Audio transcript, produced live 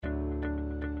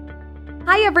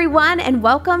Hi, everyone, and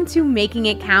welcome to Making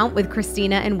It Count with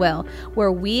Christina and Will,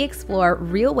 where we explore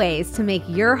real ways to make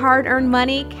your hard-earned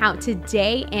money count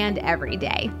today and every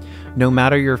day. No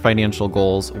matter your financial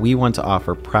goals, we want to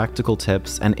offer practical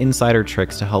tips and insider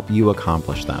tricks to help you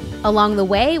accomplish them. Along the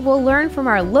way, we'll learn from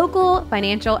our local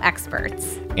financial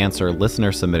experts, answer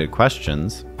listener-submitted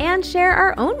questions, and share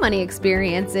our own money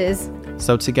experiences.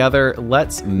 So together,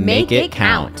 let's make it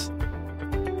count.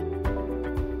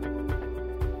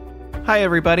 Hi,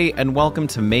 everybody, and welcome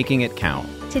to Making It Count.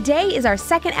 Today is our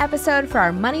second episode for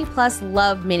our Money Plus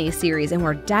Love mini-series, and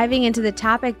we're diving into the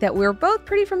topic that we're both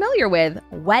pretty familiar with,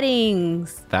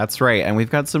 weddings. That's right, and we've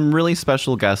got some really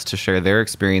special guests to share their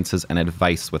experiences and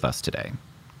advice with us today.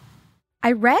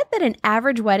 I read that an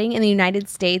average wedding in the United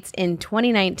States in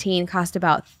 2019 cost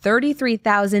about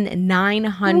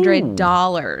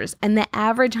 $33,900, and the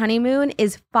average honeymoon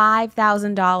is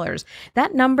 $5,000.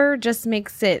 That number just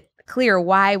makes it clear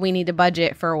why we need to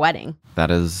budget for a wedding.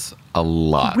 That is a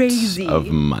lot Crazy. Of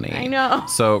money. I know.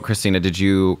 So, Christina, did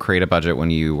you create a budget when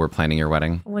you were planning your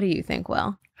wedding? What do you think,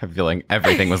 Will? I feel like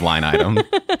everything was line item. Of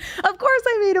course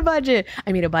I made a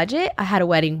budget. I had a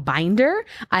wedding binder.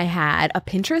 I had a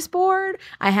Pinterest board.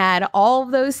 I had all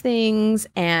of those things,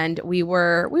 and we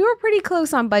were pretty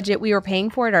close on budget. We were paying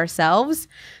for it ourselves,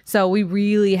 so we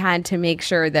really had to make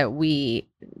sure that we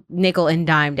nickel and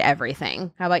dimed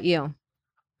everything. How about you?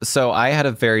 So I had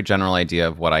a very general idea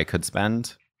of what I could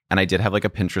spend, and I did have like a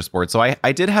Pinterest board. So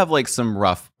I did have like some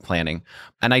rough planning,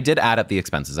 and I did add up the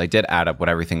expenses. I did add up what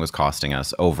everything was costing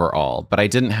us overall, but I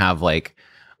didn't have like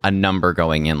a number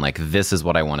going in like, this is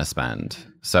what I want to spend.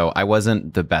 So I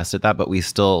wasn't the best at that, but we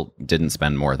still didn't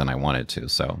spend more than I wanted to.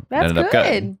 So that's it ended up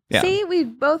good. Yeah. See, we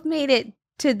both made it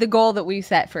to the goal that we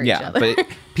set for each other. But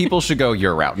people should go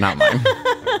your route, not mine.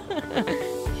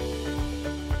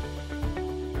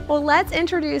 Well, let's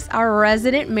introduce our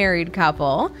resident married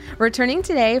couple. Returning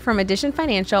today from Addition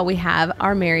Financial, we have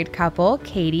our married couple,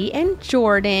 Katie and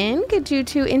Jordan. Could you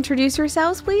two introduce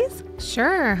yourselves, please?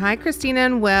 Sure. Hi, Christina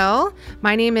and Will.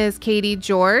 My name is Katie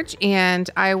George, and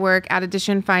I work at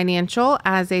Addition Financial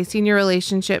as a senior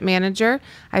relationship manager.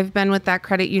 I've been with that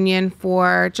credit union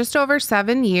for just over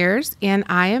 7 years, and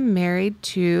I am married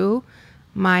to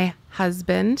my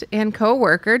husband and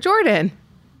coworker, Jordan.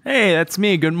 Hey, that's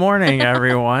me. Good morning,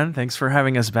 everyone. Thanks for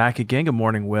having us back again. Good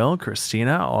morning, Will,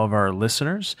 Christina, all of our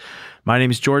listeners. My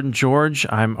name is Jordan George.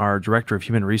 I'm our Director of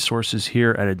Human Resources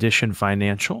here at Addition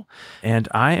Financial, and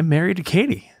I am married to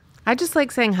Katie. I just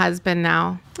like saying husband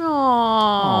now.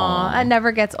 Aww. That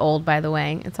never gets old, by the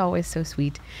way. It's always so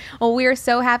sweet. Well, we are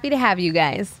so happy to have you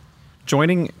guys.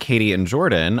 Joining Katie and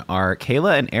Jordan are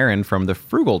Kayla and Aaron from the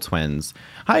Frugal Twins.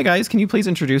 Hi, guys. Can you please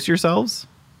introduce yourselves?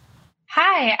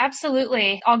 Hi,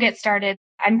 absolutely. I'll get started.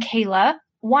 I'm Kayla,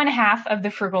 one half of the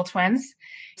Frugal Twins.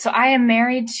 So I am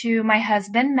married to my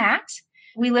husband, Matt.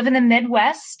 We live in the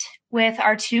Midwest with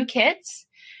our 2 kids.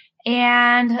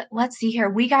 And let's see here.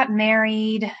 We got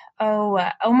married,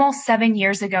 almost 7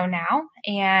 years ago now,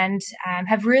 and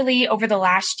have really, over the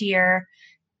last year,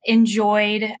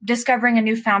 enjoyed discovering a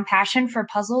newfound passion for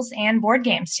puzzles and board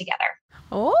games together.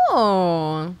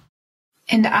 Oh.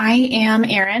 And I am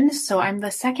Erin, so I'm the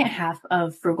second half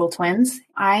of Frugal Twins.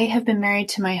 I have been married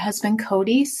to my husband,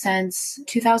 Cody, since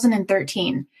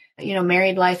 2013.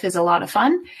 Married life is a lot of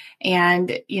fun.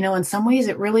 And, in some ways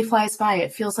it really flies by.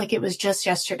 It feels like it was just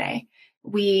yesterday.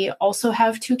 We also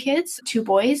have 2 kids, 2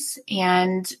 boys,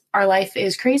 and our life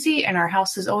is crazy and our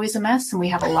house is always a mess and we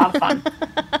have a lot of fun.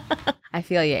 I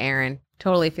feel you, Aaron.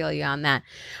 Totally feel you on that.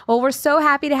 Well, we're so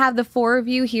happy to have the 4 of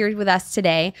you here with us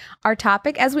today. Our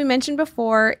topic, as we mentioned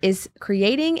before, is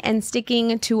creating and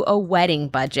sticking to a wedding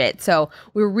budget. So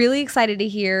we're really excited to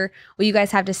hear what you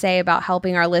guys have to say about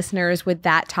helping our listeners with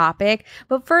that topic.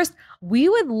 But first, we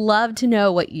would love to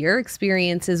know what your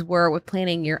experiences were with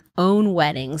planning your own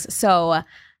weddings. So,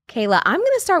 Kayla, I'm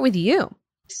going to start with you.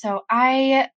 So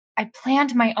I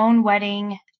planned my own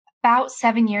wedding about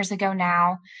 7 years ago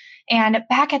now. And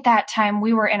back at that time,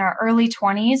 we were in our early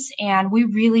 20s and we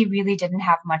really, really didn't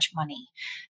have much money.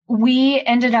 We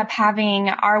ended up having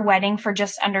our wedding for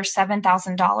just under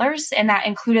 $7,000, and that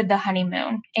included the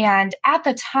honeymoon. And at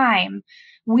the time,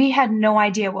 we had no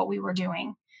idea what we were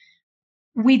doing.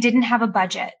 We didn't have a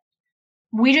budget.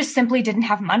 We just simply didn't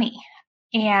have money.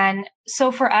 And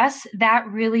so for us, that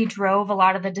really drove a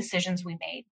lot of the decisions we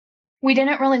made. We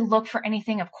didn't really look for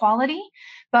anything of quality,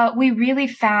 but we really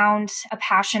found a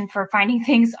passion for finding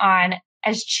things on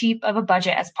as cheap of a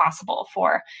budget as possible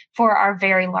for our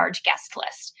very large guest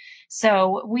list.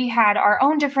 So we had our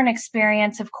own different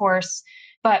experience, of course,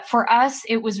 But for us,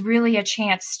 it was really a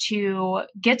chance to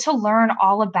get to learn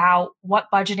all about what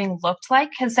budgeting looked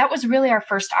like, because that was really our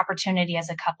first opportunity as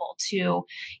a couple to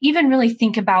even really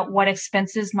think about what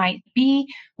expenses might be,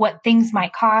 what things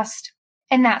might cost,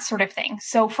 and that sort of thing.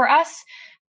 So for us,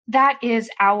 that is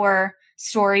our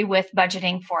story with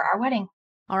budgeting for our wedding.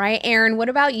 All right, Erin, what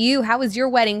about you? How was your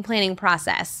wedding planning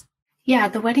process? Yeah,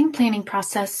 the wedding planning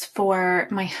process for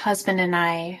my husband and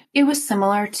I, it was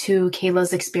similar to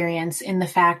Kayla's experience in the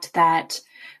fact that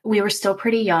we were still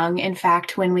pretty young. In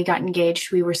fact, when we got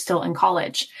engaged, we were still in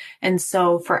college. And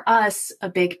so for us, a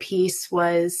big piece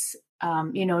was,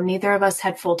 neither of us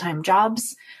had full-time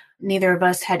jobs. Neither of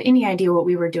us had any idea what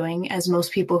we were doing, as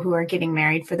most people who are getting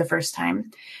married for the first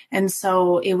time. And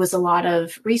so it was a lot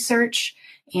of research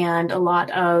and a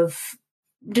lot of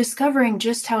discovering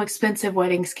just how expensive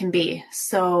weddings can be.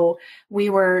 So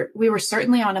we were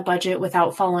certainly on a budget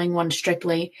without following one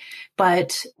strictly,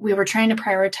 but we were trying to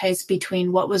prioritize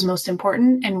between what was most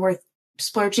important and worth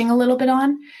splurging a little bit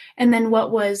on, and then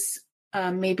what was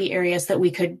maybe areas that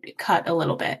we could cut a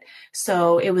little bit.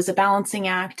 So it was a balancing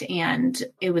act, and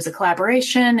it was a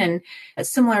collaboration. And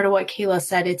similar to what Kayla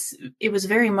said, it was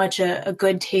very much a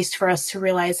good taste for us to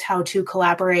realize how to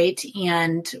collaborate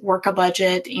and work a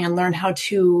budget and learn how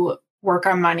to work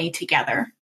our money together.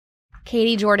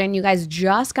 Katie, Jordan, you guys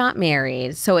just got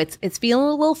married, so it's feeling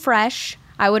a little fresh,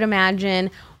 I would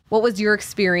imagine. What was your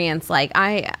experience like?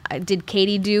 Did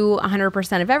Katie do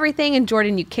 100% of everything, and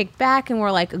Jordan, you kicked back and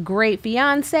were like a great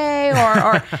fiance,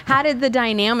 or how did the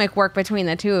dynamic work between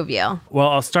the two of you? Well,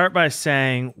 I'll start by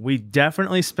saying we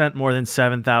definitely spent more than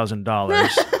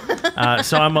 $7,000.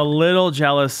 So I'm a little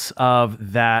jealous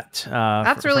of that.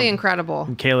 That's really incredible.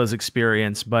 From Kayla's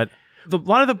experience, but a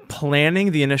lot of the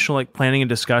planning, the initial planning and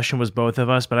discussion was both of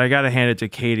us, but I got to hand it to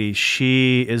Katie.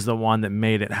 She is the one that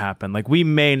made it happen. We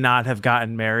may not have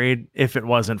gotten married if it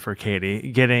wasn't for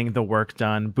Katie getting the work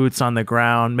done, boots on the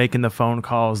ground, making the phone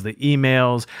calls, the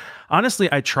emails. Honestly,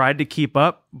 I tried to keep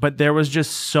up, but there was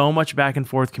just so much back and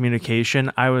forth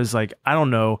communication. I was like, I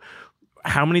don't know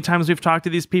how many times we've talked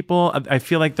to these people. I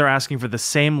feel like they're asking for the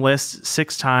same list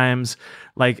 6 times.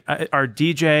 Our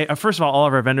DJ, first of all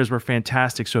of our vendors were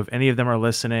fantastic. So if any of them are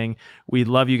listening, we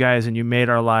love you guys and you made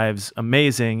our lives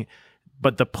amazing.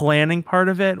 But the planning part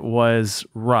of it was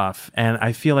rough. And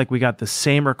I feel like we got the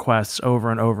same requests over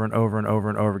and over and over and over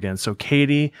and over again. So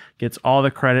Katie gets all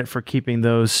the credit for keeping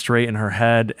those straight in her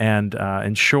head and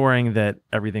ensuring that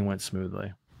everything went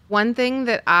smoothly. One thing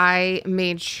that I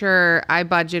made sure I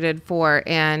budgeted for,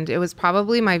 and it was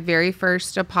probably my very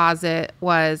first deposit,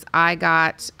 was I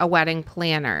got a wedding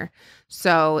planner.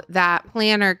 So that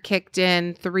planner kicked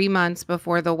in 3 months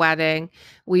before the wedding.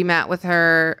 We met with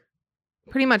her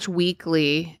pretty much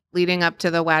weekly leading up to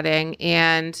the wedding,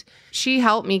 and she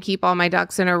helped me keep all my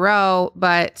ducks in a row.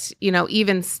 But,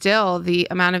 even still, the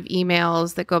amount of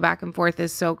emails that go back and forth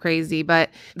is so crazy. But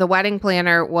the wedding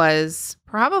planner was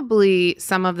probably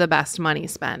some of the best money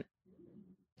spent.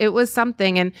 It was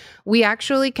something. And we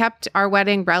actually kept our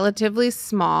wedding relatively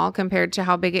small compared to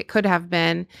how big it could have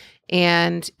been.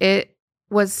 And it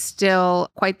was still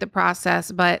quite the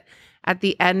process. But at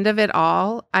the end of it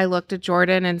all, I looked at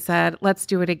Jordan and said, let's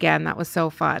do it again. That was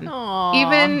so fun.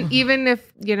 Aww. Even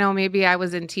if, maybe I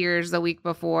was in tears the week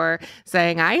before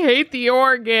saying, I hate the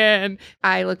organ.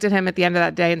 I looked at him at the end of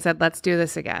that day and said, let's do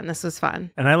this again. This was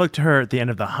fun. And I looked to her at the end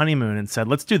of the honeymoon and said,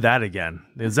 let's do that again.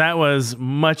 Because that was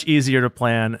much easier to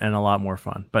plan and a lot more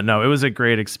fun. But no, it was a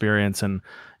great experience. And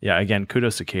yeah, again,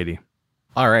 kudos to Katie.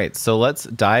 All right, so let's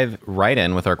dive right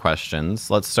in with our questions.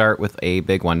 Let's start with a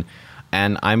big one.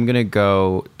 And I'm going to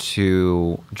go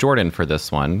to Jordan for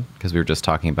this one, because we were just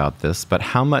talking about this. But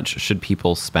how much should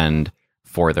people spend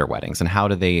for their weddings, and how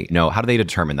do they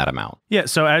determine that amount? Yeah,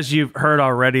 so as you've heard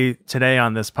already today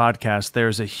on this podcast,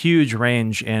 there's a huge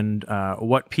range in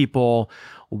what people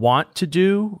want to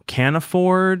do, can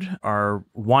afford, are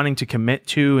wanting to commit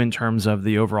to in terms of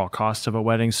the overall cost of a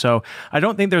wedding. So I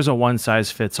don't think there's a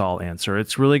one-size-fits-all answer.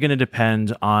 It's really going to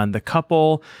depend on the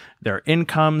couple, their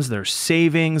incomes, their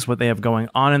savings, what they have going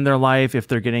on in their life, if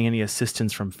they're getting any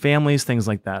assistance from families, things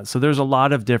like that. So there's a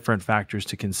lot of different factors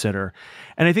to consider.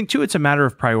 And I think, too, it's a matter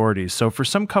of priorities. So for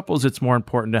some couples, it's more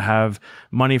important to have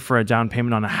money for a down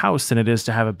payment on a house than it is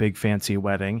to have a big fancy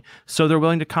wedding. So they're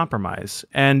willing to compromise.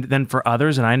 And then for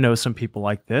others, and I know some people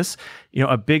like this,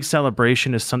 a big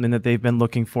celebration is something that they've been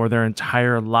looking for their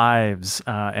entire lives,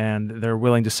 and they're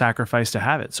willing to sacrifice to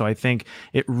have it. So I think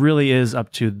it really is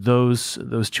up to those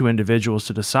two individuals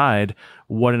to decide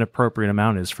what an appropriate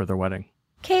amount is for their wedding.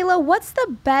 Kayla, what's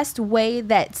the best way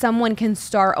that someone can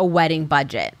start a wedding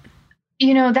budget?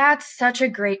 That's such a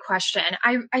great question.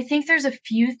 I think there's a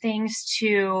few things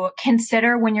to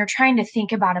consider when you're trying to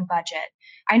think about a budget.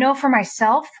 I know for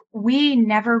myself, we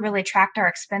never really tracked our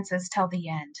expenses till the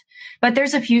end. But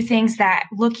there's a few things that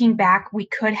looking back, we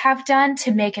could have done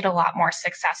to make it a lot more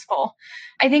successful.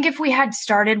 I think if we had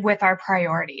started with our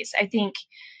priorities, I think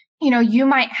you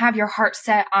might have your heart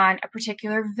set on a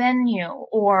particular venue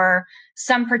or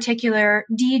some particular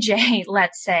DJ,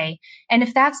 let's say. And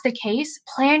if that's the case,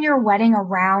 plan your wedding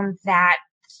around that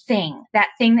thing that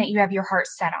you have your heart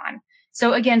set on.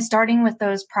 So again, starting with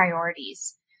those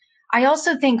priorities. I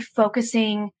also think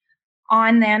focusing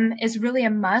on them is really a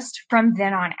must from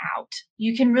then on out.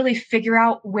 You can really figure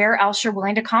out where else you're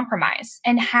willing to compromise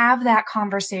and have that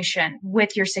conversation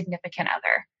with your significant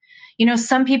other.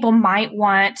 Some people might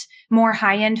want more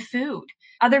high-end food.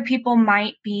 Other people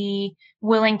might be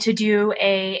willing to do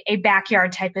a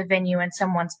backyard type of venue in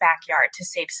someone's backyard to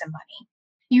save some money.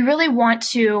 You really want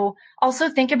to also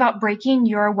think about breaking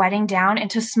your wedding down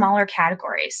into smaller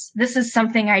categories. This is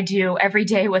something I do every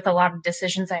day with a lot of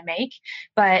decisions I make,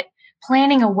 but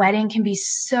planning a wedding can be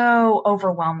so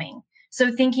overwhelming.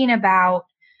 So thinking about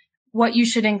what you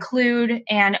should include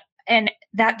and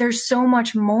that there's so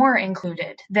much more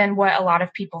included than what a lot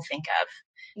of people think of.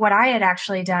 What I had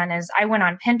actually done is I went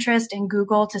on Pinterest and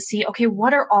Google to see, okay,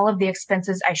 what are all of the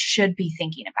expenses I should be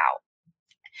thinking about?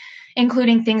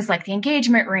 Including things like the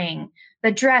engagement ring,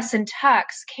 the dress and tux,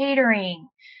 catering,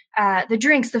 the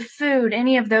drinks, the food,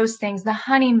 any of those things, the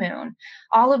honeymoon,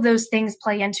 all of those things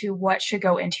play into what should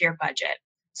go into your budget.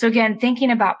 So again,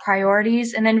 thinking about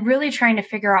priorities and then really trying to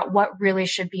figure out what really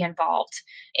should be involved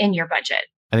in your budget.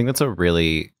 I think that's a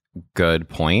really good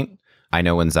point. I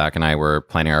know when Zach and I were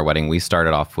planning our wedding, we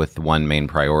started off with one main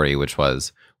priority, which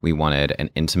was we wanted an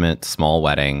intimate, small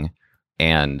wedding.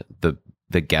 And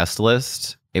the guest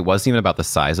list, it wasn't even about the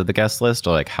size of the guest list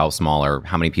or like how small or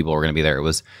how many people were going to be there. It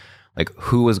was like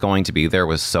who was going to be there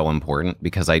was so important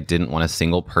because I didn't want a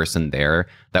single person there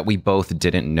that we both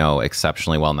didn't know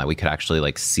exceptionally well and that we could actually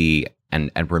like see and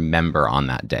remember on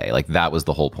that day. Like that was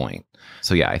the whole point.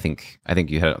 So yeah, I think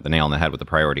you hit the nail on the head with the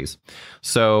priorities.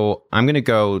 So I'm going to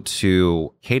go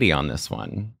to Katie on this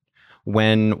one.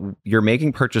 When you're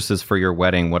making purchases for your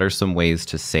wedding, what are some ways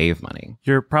to save money?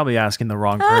 You're probably asking the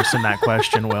wrong person that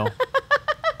question, Will.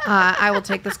 I will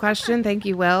take this question. Thank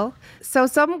you, Will. So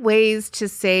some ways to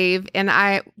save, and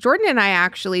Jordan and I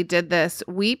actually did this.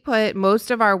 We put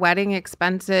most of our wedding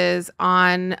expenses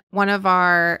on one of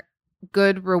our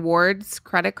Good Rewards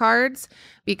credit cards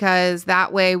because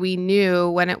that way we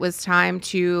knew when it was time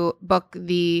to book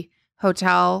the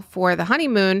hotel for the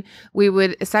honeymoon, we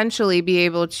would essentially be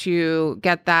able to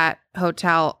get that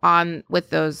hotel on with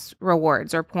those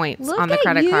rewards or points on the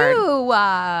credit card.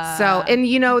 So, and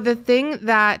the thing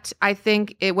that I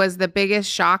think it was the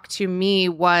biggest shock to me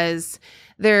was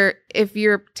if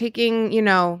you're taking,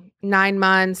 9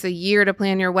 months, a year to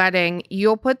plan your wedding,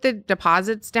 you'll put the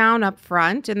deposits down up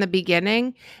front in the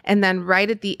beginning. And then right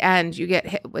at the end, you get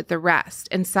hit with the rest.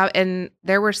 And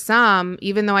there were some,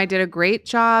 even though I did a great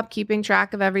job keeping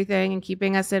track of everything and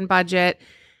keeping us in budget,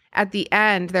 at the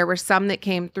end, there were some that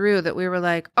came through that we were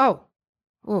like, oh,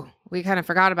 we kind of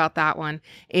forgot about that one.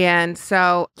 And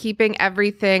so keeping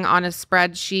everything on a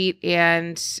spreadsheet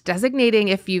and designating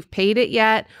if you've paid it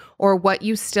yet or what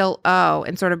you still owe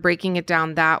and sort of breaking it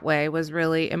down that way was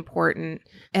really important.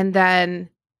 And then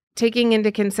taking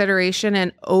into consideration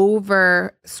and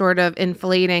over sort of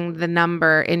inflating the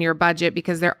number in your budget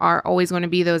because there are always going to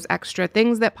be those extra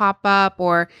things that pop up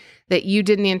or that you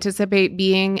didn't anticipate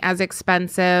being as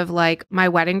expensive. Like my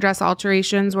wedding dress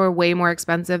alterations were way more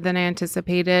expensive than I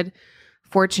anticipated.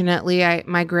 Fortunately,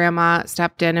 my grandma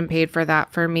stepped in and paid for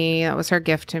that for me. That was her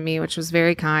gift to me, which was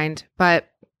very kind. But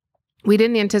we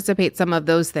didn't anticipate some of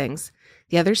those things.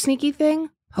 The other sneaky thing,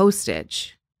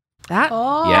 postage. That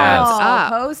adds up.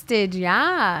 Postage,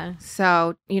 yeah.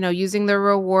 So, using the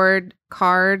reward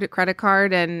credit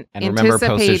card and remember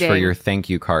postage for your thank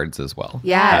you cards as well.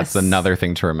 Yes. That's another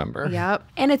thing to remember. Yep.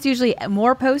 And it's usually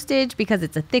more postage because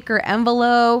it's a thicker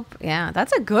envelope. Yeah,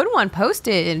 that's a good one,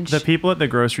 postage. The people at the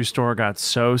grocery store got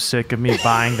so sick of me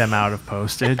buying them out of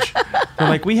postage. They're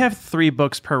like, we have 3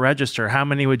 books per register. How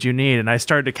many would you need? And I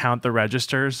started to count the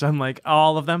registers. I'm like,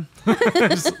 all of them. Go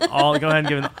ahead and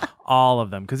give them all of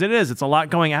them. Because it's a lot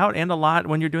going out and a lot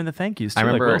when you're doing the thank yous too, I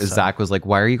remember like Zach was like,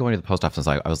 why are you going to the post office?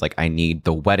 I was like, I need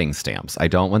the wedding stamps. I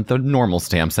don't want the normal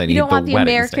stamps. I need the wedding stamps. You don't want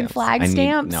the American flag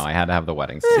stamps? No, I had to have the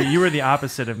wedding stamps. So you were the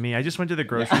opposite of me. I just went to the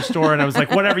grocery store and I was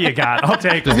like, whatever you got, I'll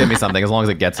take. Just give me something as long as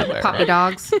it gets it there. Puppy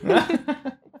dogs.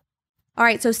 All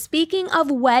right, so speaking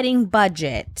of wedding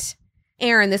budget,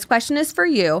 Aaron, this question is for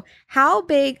you. How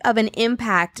big of an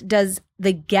impact does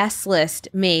the guest list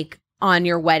make on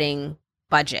your wedding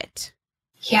budget?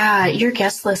 Yeah, your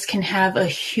guest list can have a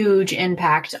huge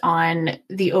impact on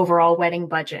the overall wedding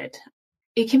budget.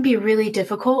 It can be really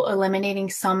difficult eliminating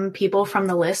some people from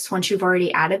the list once you've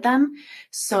already added them.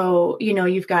 So,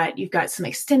 you've got some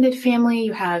extended family,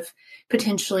 you have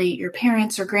potentially your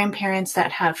parents or grandparents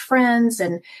that have friends,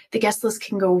 and the guest list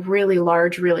can go really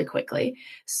large really quickly.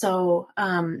 So,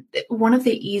 one of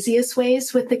the easiest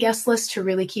ways with the guest list to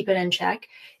really keep it in check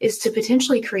is to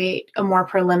potentially create a more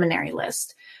preliminary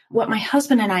list. What my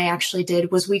husband and I actually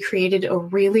did was we created a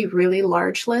really, really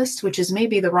large list, which is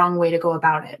maybe the wrong way to go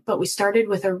about it. But we started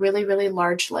with a really, really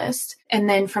large list. And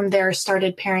then from there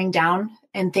started paring down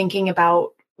and thinking about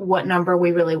what number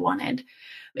we really wanted.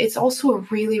 It's also a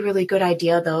really, really good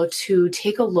idea, though, to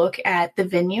take a look at the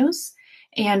venues.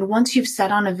 And once you've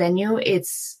set on a venue,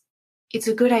 it's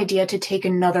a good idea to take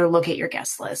another look at your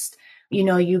guest list.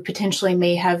 You potentially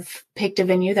may have picked a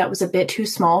venue that was a bit too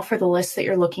small for the list that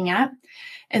you're looking at.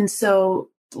 And so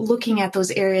looking at those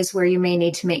areas where you may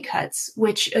need to make cuts,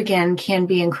 which again can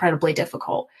be incredibly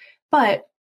difficult. But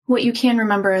what you can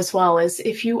remember as well is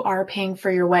if you are paying for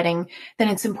your wedding, then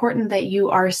it's important that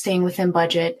you are staying within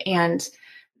budget. And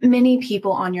many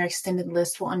people on your extended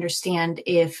list will understand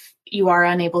if you are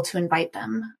unable to invite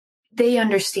them. They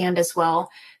understand as well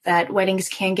that weddings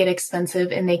can get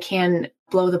expensive and they can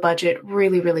blow the budget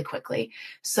really, really quickly.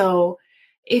 So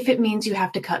if it means you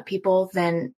have to cut people,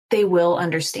 then they will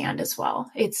understand as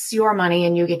well. It's your money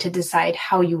and you get to decide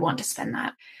how you want to spend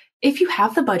that. If you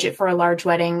have the budget for a large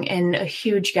wedding and a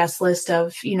huge guest list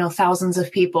of, thousands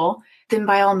of people, then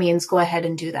by all means, go ahead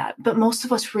and do that. But most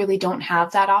of us really don't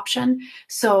have that option.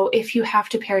 So if you have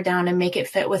to pare down and make it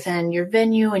fit within your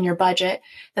venue and your budget,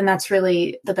 then that's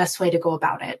really the best way to go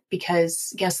about it,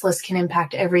 because guest lists can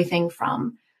impact everything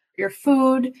from your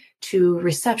food to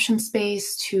reception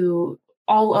space to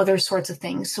all other sorts of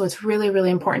things. So it's really, really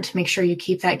important to make sure you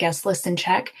keep that guest list in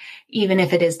check, even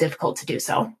if it is difficult to do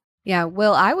so. Yeah,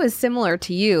 Will, I was similar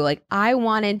to you. Like, I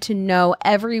wanted to know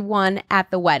everyone at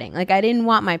the wedding. Like, I didn't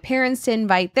want my parents to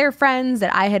invite their friends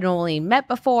that I had only met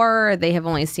before, or they have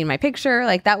only seen my picture.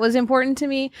 Like, that was important to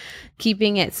me,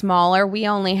 keeping it smaller. We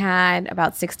only had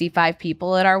about 65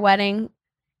 people at our wedding.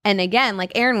 And again,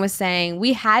 like Aaron was saying,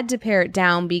 we had to pare it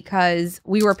down because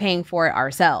we were paying for it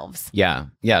ourselves. Yeah.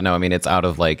 No, I mean, it's out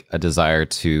of like a desire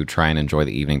to try and enjoy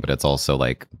the evening, but it's also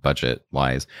like budget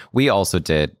wise. We also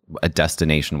did a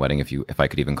destination wedding, if I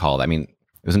could even call it. I mean,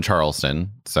 it was in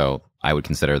Charleston, so I would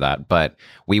consider that. But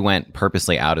we went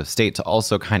purposely out of state to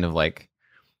also kind of like,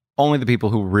 only the people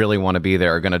who really want to be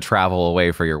there are going to travel away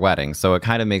for your wedding. So it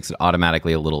kind of makes it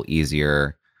automatically a little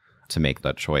easier to make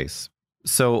that choice.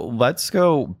 So let's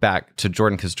go back to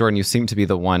Jordan, because Jordan, you seem to be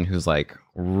the one who's like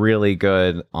really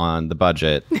good on the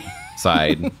budget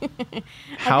side.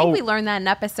 I think we learned that in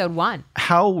episode 1.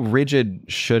 How rigid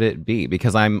should it be?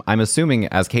 Because I'm assuming,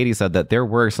 as Katie said, that there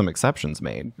were some exceptions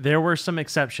made. There were some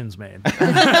exceptions made.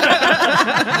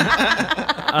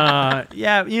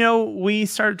 We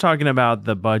started talking about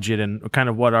the budget and kind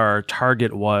of what our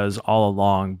target was all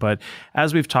along. But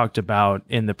as we've talked about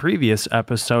in the previous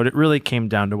episode, it really came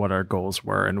down to what our goals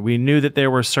were. And we knew that there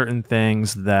were certain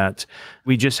things that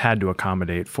we just had to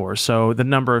accommodate for. So the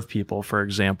number of people, for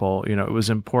example, it was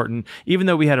important, even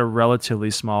though we had a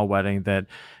relatively small wedding, that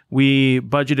we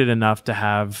budgeted enough to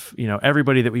have,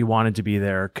 everybody that we wanted to be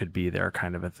there could be there,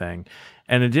 kind of a thing.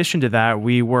 In addition to that,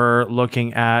 we were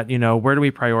looking at, where do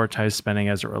we prioritize spending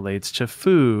as it relates to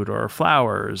food or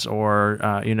flowers or,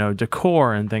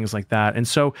 decor and things like that. And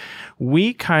so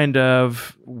we kind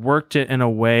of worked it in a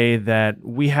way that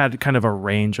we had kind of a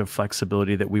range of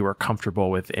flexibility that we were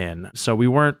comfortable within. So we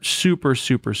weren't super,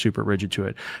 super, super rigid to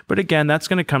it. But again, that's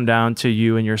going to come down to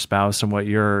you and your spouse and what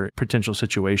your potential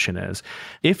situation is.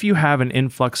 If you have an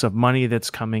influx of money that's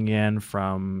coming in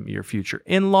from your future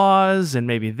in-laws and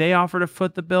maybe they offer to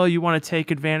foot the bill, you want to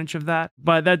take advantage of that.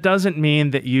 But that doesn't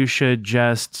mean that you should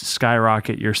just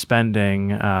skyrocket your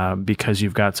spending because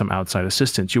you've got some outside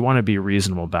assistance. You want to be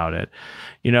reasonable about it.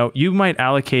 You might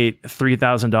allocate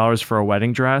 $3,000 for a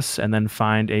wedding dress and then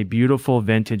find a beautiful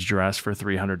vintage dress for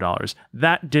 $300.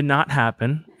 That did not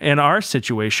happen in our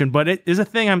situation, but it is a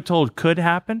thing I'm told could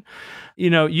happen.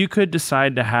 You could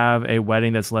decide to have a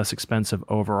wedding that's less expensive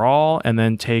overall and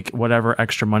then take whatever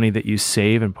extra money that you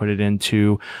save and put it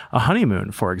into a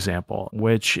honeymoon, for example,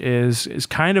 which is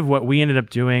kind of what we ended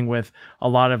up doing with a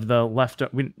lot of the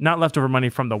not leftover money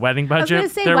from the wedding budget. I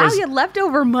was going to say, you had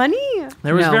leftover money?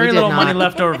 There was No, we very did little not. money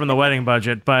left over from the wedding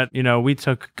budget, but we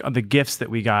took the gifts that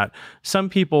we got. Some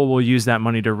people will use that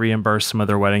money to reimburse some of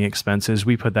their wedding expenses.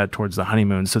 We put that towards the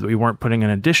honeymoon so that we weren't putting an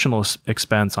additional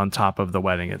expense on top of the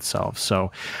wedding itself.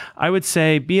 So I would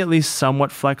say be at least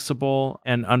somewhat flexible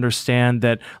and understand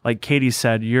that, like Katie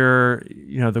said,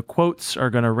 the quotes are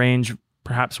going to range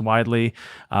perhaps widely.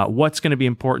 What's going to be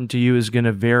important to you is going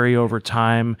to vary over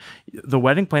time. The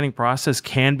wedding planning process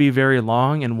can be very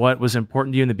long, and what was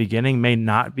important to you in the beginning may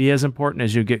not be as important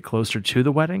as you get closer to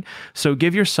the wedding. So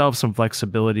give yourself some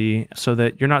flexibility so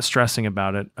that you're not stressing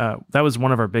about it. That was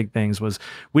one of our big things, was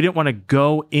we didn't want to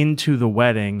go into the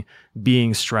wedding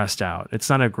being stressed out. It's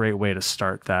not a great way to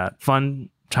start that fun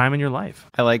time in your life.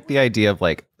 I like the idea of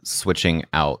like switching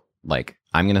out, like,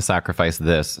 I'm going to sacrifice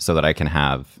this so that I can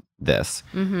have this.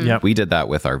 Yep. We did that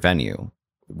with our venue,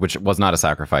 which was not a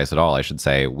sacrifice at all. I should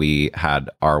say we had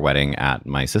our wedding at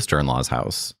my sister-in-law's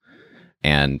house,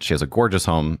 and she has a gorgeous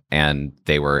home, and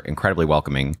they were incredibly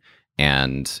welcoming.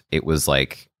 And it was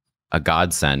like a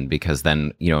godsend, because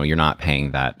then, you're not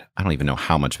paying that. I don't even know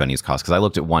how much venues cost, because I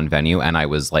looked at one venue and I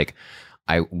was like,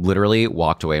 I literally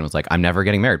walked away and was like, I'm never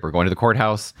getting married. We're going to the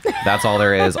courthouse. That's all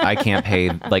there is. I can't pay.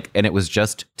 And it was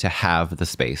just to have the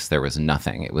space. There was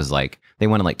nothing. It was like, they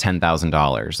wanted like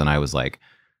 $10,000. And I was like,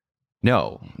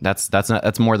 no,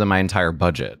 that's more than my entire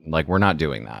budget. Like, we're not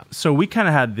doing that. So we kind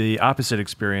of had the opposite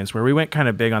experience where we went kind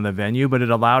of big on the venue, but it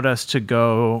allowed us to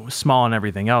go small on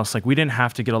everything else. Like, we didn't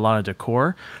have to get a lot of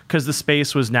decor because the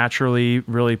space was naturally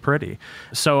really pretty.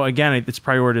 So again, it's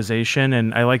prioritization.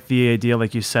 And I like the idea,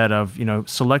 like you said, of,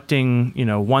 selecting,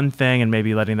 one thing and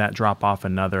maybe letting that drop off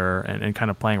another, and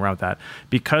kind of playing around with that.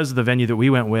 Because the venue that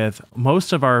we went with,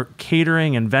 most of our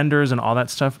catering and vendors and all that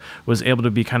stuff was able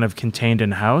to be kind of contained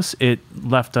in-house. It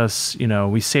left us,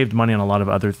 we saved money on a lot of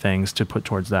other things to put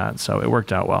towards that. So it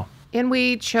worked out well. And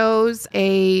we chose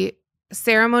a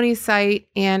ceremony site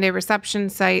and a reception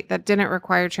site that didn't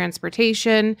require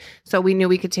transportation. So we knew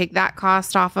we could take that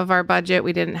cost off of our budget.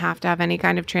 We didn't have to have any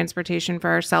kind of transportation for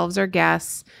ourselves or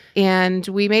guests. And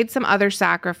we made some other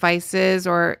sacrifices,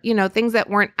 or, things that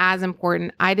weren't as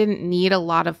important. I didn't need a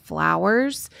lot of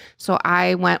flowers, so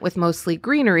I went with mostly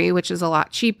greenery, which is a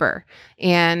lot cheaper.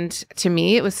 And to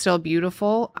me, it was still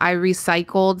beautiful. I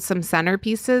recycled some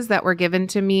centerpieces that were given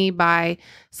to me by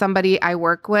somebody I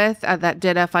work with that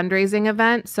did a fundraising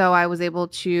event. So I was able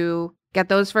to get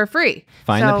those for free.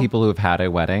 Find the people who have had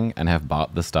a wedding and have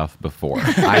bought the stuff before.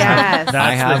 Yes.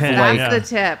 That's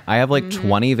the tip. I have like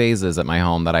 20 vases at my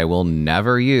home that I will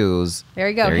never use. There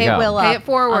you go. There you Hit go. Will Pay up it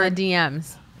forward. on the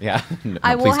DMs. Yeah. No,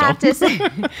 I will please have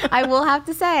don't.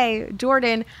 to say,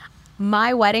 Jordan,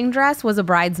 my wedding dress was a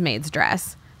bridesmaid's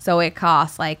dress. So it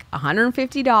cost like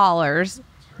 $150.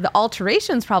 The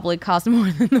alterations probably cost more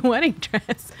than the wedding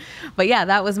dress. But yeah,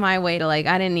 that was my way to I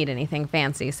didn't need anything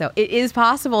fancy. So it is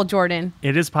possible, Jordan.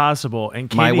 It is possible. And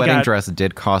Katie My wedding dress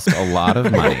did cost a lot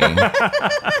of money.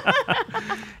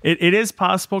 It is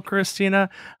possible,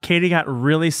 Christina. Katie got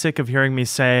really sick of hearing me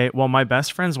say, well, my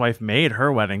best friend's wife made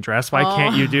her wedding dress. Why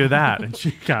can't you do that? And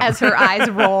she got As her eyes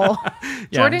roll.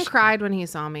 Jordan cried when he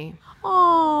saw me.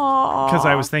 Oh. because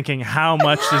I was thinking, how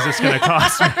much is this going to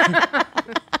cost me?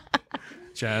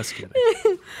 Just kidding.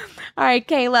 All right,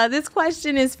 Kayla, this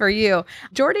question is for you.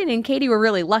 Jordan and Katie were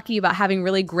really lucky about having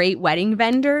really great wedding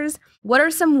vendors. What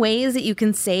are some ways that you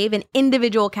can save in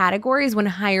individual categories when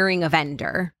hiring a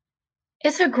vendor?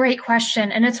 It's a great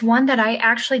question, and it's one that I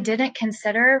actually didn't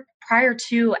consider prior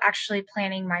to actually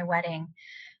planning my wedding.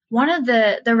 One of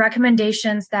the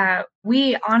recommendations that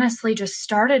we honestly just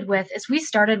started with is we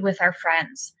started with our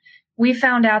friends. We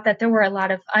found out that there were a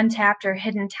lot of untapped or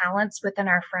hidden talents within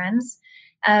our friends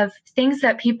of things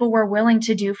that people were willing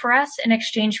to do for us in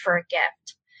exchange for a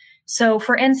gift. So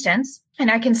for instance,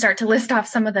 and I can start to list off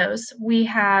some of those, we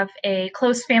have a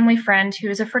close family friend who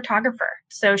is a photographer.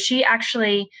 So she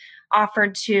actually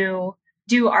offered to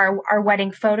do our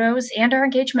wedding photos and our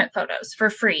engagement photos for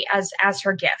free as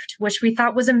her gift, which we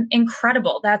thought was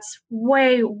incredible. That's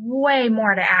way, way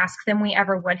more to ask than we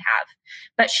ever would have,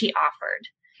 but she offered.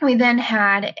 We then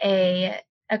had a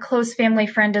close family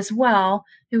friend as well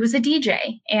who was a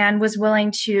DJ and was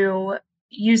willing to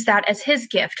use that as his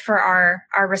gift for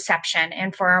our reception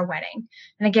and for our wedding.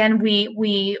 And again,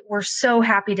 we were so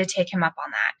happy to take him up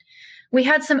on that. We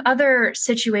had some other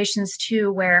situations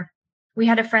too where we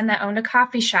had a friend that owned a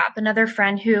coffee shop, another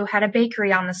friend who had a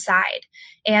bakery on the side.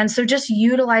 And so just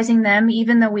utilizing them,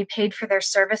 even though we paid for their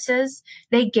services,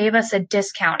 they gave us a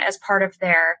discount as part of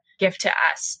their gift to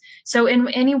us. So in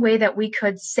any way that we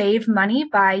could save money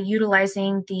by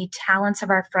utilizing the talents of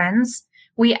our friends,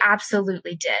 we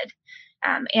absolutely did.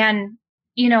 And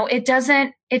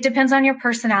it depends on your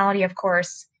personality, of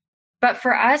course. But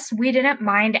for us, we didn't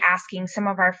mind asking some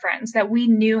of our friends that we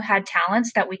knew had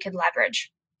talents that we could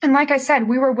leverage. And like I said,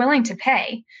 we were willing to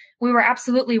pay. We were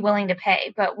absolutely willing to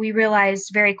pay, but we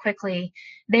realized very quickly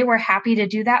they were happy to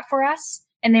do that for us,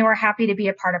 and they were happy to be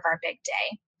a part of our big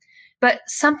day. But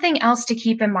something else to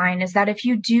keep in mind is that if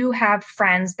you do have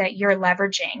friends that you're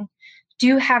leveraging,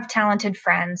 do have talented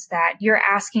friends that you're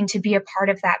asking to be a part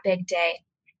of that big day,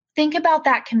 think about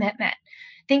that commitment.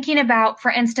 Thinking about,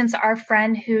 for instance, our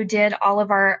friend who did all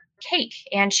of our cake,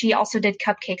 and she also did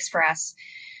cupcakes for us.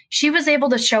 She was able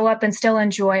to show up and still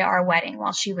enjoy our wedding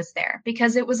while she was there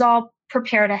because it was all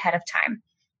prepared ahead of time.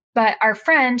 But our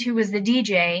friend who was the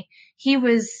DJ, he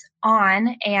was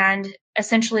on and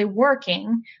essentially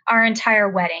working our entire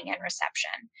wedding and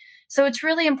reception. So it's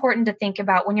really important to think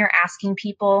about when you're asking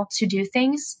people to do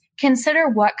things, consider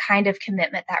what kind of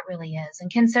commitment that really is,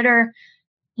 and consider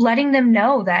letting them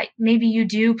know that maybe you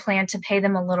do plan to pay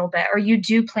them a little bit, or you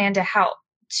do plan to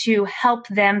help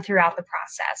them throughout the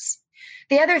process.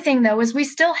 The other thing, though, is we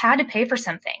still had to pay for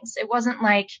some things. It wasn't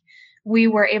like we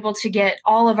were able to get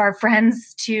all of our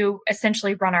friends to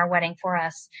essentially run our wedding for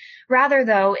us. Rather,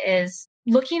 though, is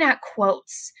looking at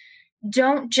quotes.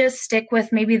 Don't just stick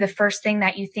with maybe the first thing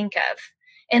that you think of.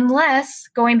 Unless,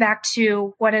 going back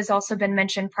to what has also been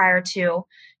mentioned prior to,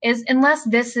 is unless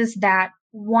this is that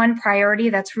one priority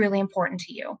that's really important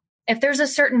to you. If there's a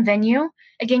certain venue,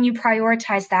 again, you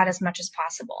prioritize that as much as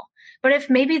possible. But if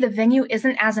maybe the venue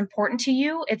isn't as important to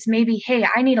you, it's maybe, hey,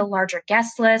 I need a larger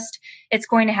guest list. It's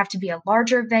going to have to be a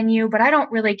larger venue, but I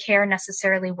don't really care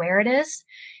necessarily where it is.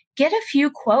 Get a few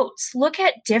quotes. Look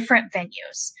at different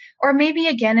venues. Or maybe,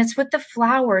 again, it's with the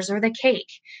flowers or the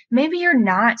cake. Maybe you're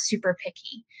not super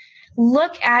picky.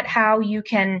 Look at how you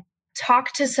can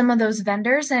talk to some of those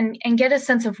vendors and get a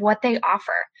sense of what they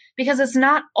offer, because it's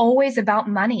not always about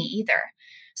money either.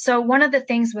 So one of the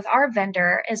things with our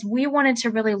vendor is we wanted to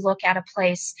really look at a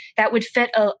place that would fit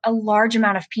a large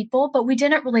amount of people, but we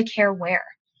didn't really care where.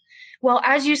 Well,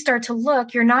 as you start to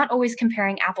look, you're not always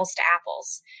comparing apples to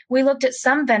apples. We looked at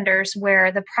some vendors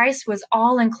where the price was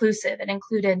all inclusive. It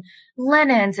included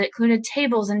linens, it included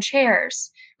tables and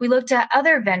chairs. We looked at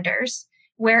other vendors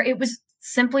where it was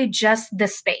simply just the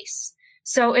space.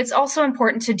 So it's also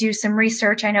important to do some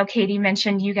research. I know Katie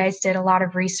mentioned you guys did a lot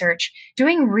of research.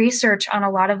 Doing research on a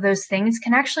lot of those things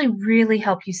can actually really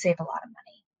help you save a lot of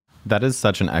money. That is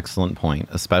such an excellent point,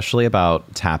 especially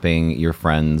about tapping your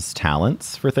friends'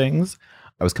 talents for things.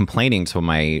 I was complaining to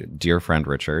my dear friend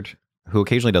Richard, who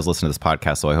occasionally does listen to this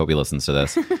podcast, so I hope he listens to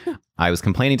this. I was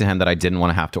complaining to him that I didn't want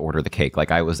to have to order the cake.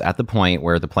 Like, I was at the point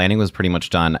where the planning was pretty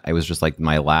much done. It was just like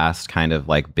my last kind of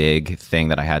like big thing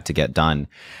that I had to get done.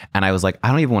 And I was like, I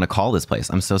don't even want to call this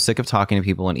place. I'm so sick of talking to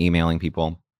people and emailing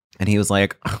people. And he was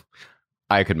like,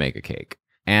 I could make a cake.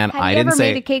 And Have you ever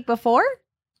made a cake before?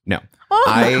 No. Oh.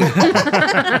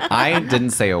 I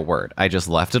didn't say a word. I just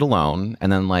left it alone.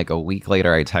 And then like a week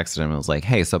later, I texted him and was like,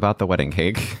 hey, so about the wedding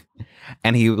cake.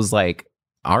 And he was like,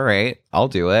 all right, I'll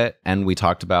do it. And we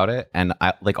talked about it. And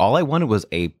all I wanted was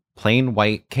a plain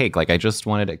white cake. Like, I just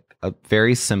wanted a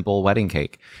very simple wedding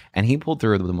cake. And he pulled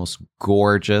through the most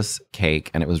gorgeous cake.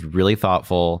 And it was really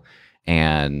thoughtful.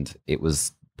 And it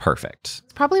was perfect.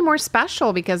 It's probably more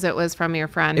special because it was from your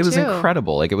friend. It was too.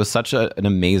 incredible. Like, it was such an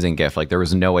amazing gift. Like, there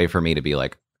was no way for me to be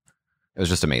like, it was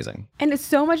just amazing. And it's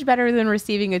so much better than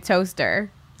receiving a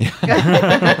toaster.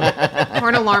 Or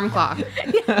an alarm clock.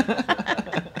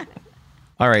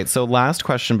 All right. So last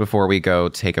question before we go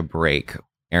take a break.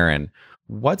 Erin,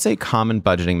 what's a common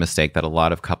budgeting mistake that a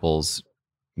lot of couples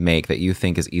make that you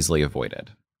think is easily avoided?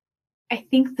 I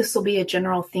think this will be a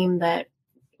general theme that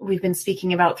we've been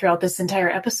speaking about throughout this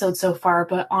entire episode so far,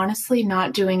 but honestly,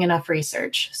 not doing enough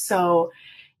research. So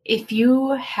if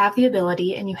you have the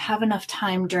ability and you have enough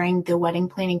time during the wedding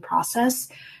planning process,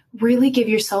 really give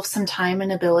yourself some time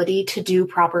and ability to do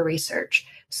proper research.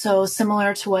 So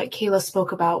similar to what Kayla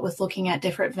spoke about with looking at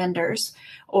different vendors,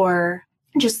 or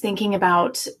just thinking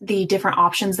about the different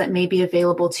options that may be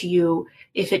available to you.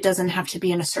 If it doesn't have to be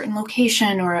in a certain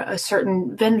location or a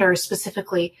certain vendor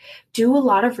specifically, do a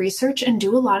lot of research and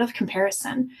do a lot of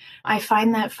comparison. I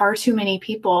find that far too many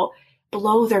people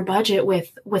blow their budget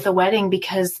with a wedding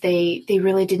because they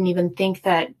really didn't even think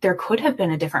that there could have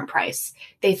been a different price.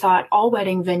 They thought all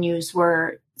wedding venues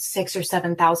were $6,000 or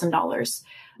 $7,000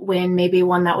 when maybe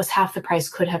one that was half the price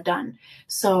could have done.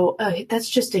 So that's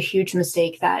just a huge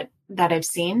mistake that I've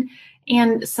seen.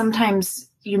 And sometimes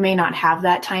you may not have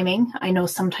that timing. I know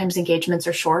sometimes engagements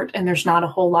are short and there's not a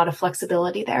whole lot of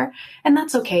flexibility there. And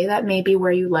that's okay. That may be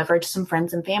where you leverage some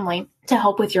friends and family to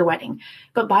help with your wedding.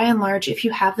 But by and large, if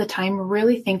you have the time,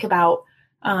 really think about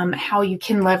how you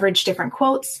can leverage different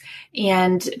quotes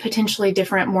and potentially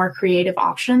different, more creative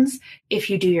options if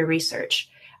you do your research.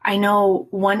 I know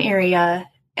one area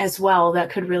as well that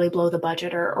could really blow the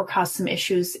budget or cause some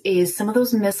issues is some of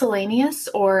those miscellaneous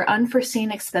or unforeseen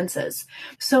expenses.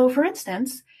 So for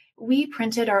instance, we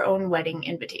printed our own wedding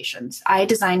invitations. I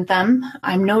designed them.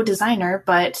 I'm no designer,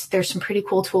 but there's some pretty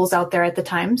cool tools out there at the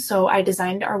time. So I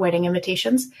designed our wedding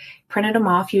invitations, printed them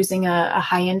off using a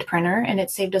high-end printer, and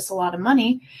it saved us a lot of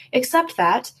money, except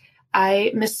that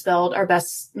I misspelled our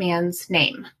best man's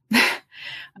name.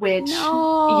 Which,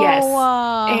 yes.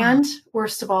 And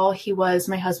worst of all, he was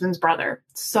my husband's brother.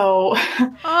 So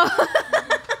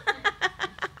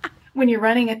when you're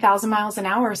running 1,000 miles an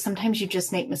hour, sometimes you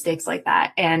just make mistakes like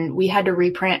that. And we had to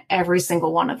reprint every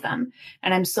single one of them.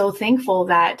 And I'm so thankful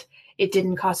that it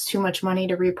didn't cost too much money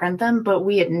to reprint them, but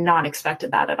we had not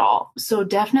expected that at all. So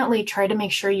definitely try to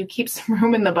make sure you keep some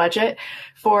room in the budget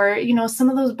for, some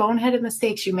of those boneheaded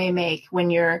mistakes you may make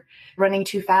when you're running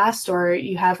too fast or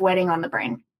you have wedding on the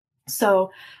brain.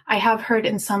 So I have heard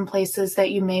in some places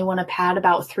that you may want to pad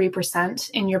about 3%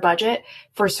 in your budget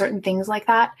for certain things like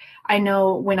that. I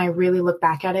know when I really look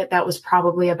back at it, that was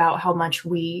probably about how much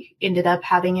we ended up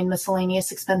having in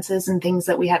miscellaneous expenses and things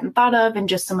that we hadn't thought of and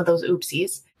just some of those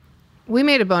oopsies. We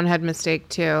made a bonehead mistake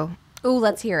too. Ooh,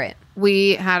 let's hear it.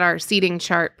 We had our seating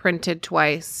chart printed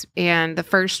twice, and the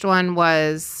first one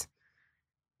was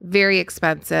very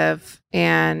expensive,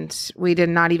 and we did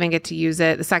not even get to use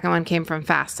it. The second one came from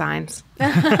Fast Signs.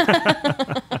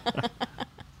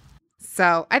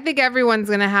 So I think everyone's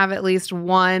going to have at least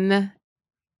one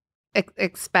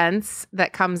expense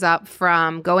that comes up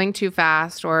from going too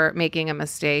fast or making a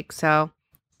mistake. So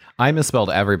I misspelled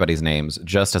everybody's names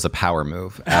just as a power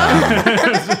move.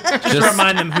 Just to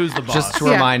remind them who's the boss. Just to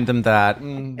remind them that,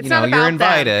 you're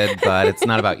invited, but it's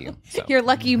not about you. So. You're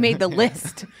lucky you made the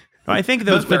list. I think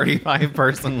The those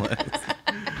 35-person list.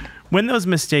 When those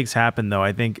mistakes happen, though,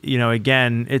 I think,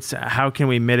 again, it's how can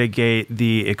we mitigate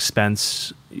the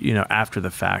expense, after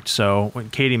the fact. So when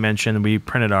Katie mentioned we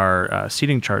printed our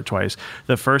seating chart twice,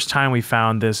 the first time we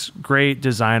found this great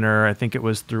designer, I think it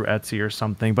was through Etsy or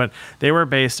something, but they were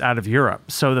based out of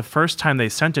Europe. So the first time they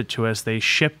sent it to us, they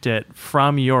shipped it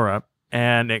from Europe.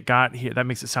 And it got here. That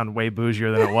makes it sound way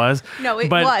bougier than it was. No, it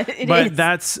but, was. But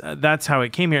that's how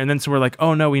it came here. And then so we're like,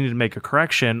 oh no, we need to make a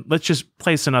correction. Let's just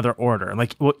place another order.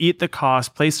 Like we'll eat the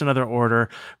cost, place another order.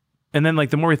 And then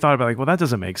the more we thought about well, that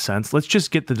doesn't make sense. Let's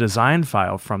just get the design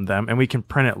file from them and we can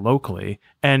print it locally.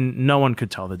 And no one could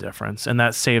tell the difference. And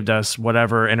that saved us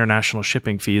whatever international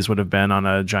shipping fees would have been on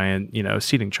a giant,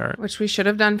 seating chart. which we should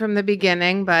have done from the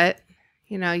beginning, but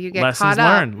you get Lessons caught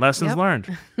up. Lessons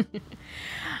learned.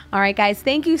 All right, guys,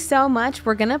 thank you so much.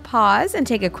 We're going to pause and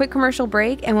take a quick commercial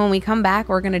break. And when we come back,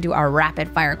 we're going to do our rapid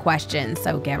fire questions.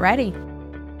 So get ready.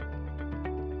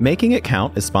 Making It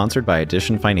Count is sponsored by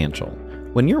Addition Financial.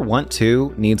 When your want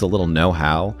to needs a little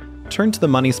know-how, turn to the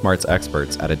money smarts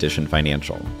experts at Addition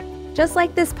Financial. Just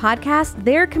like this podcast,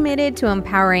 they're committed to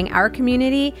empowering our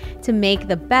community to make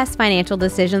the best financial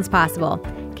decisions possible.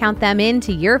 Count them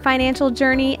into your financial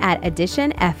journey at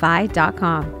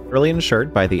additionfi.com. Early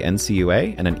insured by the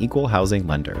NCUA and an equal housing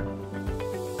lender.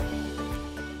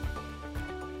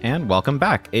 And welcome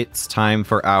back. It's time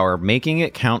for our Making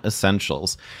It Count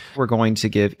Essentials. We're going to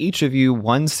give each of you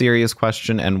one serious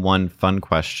question and one fun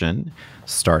question,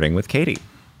 starting with Katie.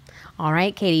 All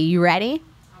right, Katie, you ready?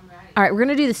 I'm ready. All right, we're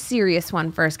going to do the serious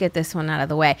one first. Get this one out of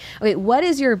the way. Okay, what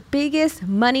is your biggest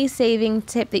money-saving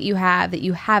tip that you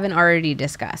haven't already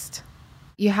discussed?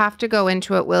 You have to go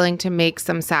into it willing to make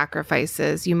some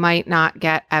sacrifices. You might not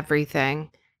get everything,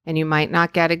 and you might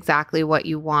not get exactly what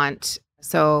you want.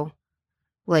 So,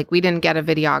 we didn't get a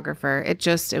videographer.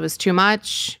 It was too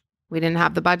much. We didn't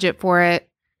have the budget for it.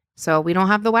 So we don't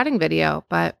have the wedding video,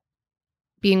 but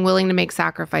being willing to make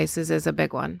sacrifices is a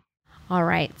big one. All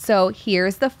right, so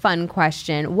here's the fun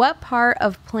question. What part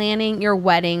of planning your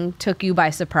wedding took you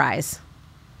by surprise?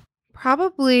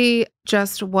 Probably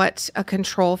just what a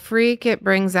control freak it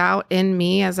brings out in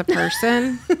me as a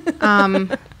person.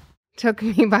 Took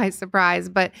me by surprise.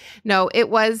 But no, it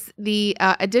was the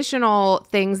additional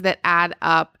things that add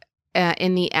up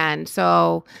in the end.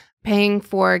 So paying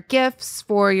for gifts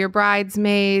for your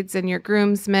bridesmaids and your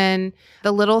groomsmen,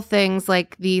 the little things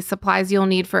like the supplies you'll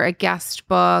need for a guest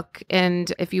book,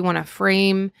 and if you want to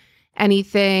frame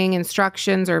anything,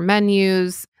 instructions or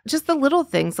menus, just the little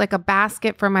things like a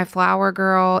basket for my flower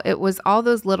girl. It was all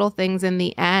those little things in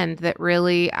the end that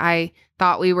really I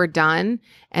thought we were done,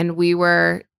 and we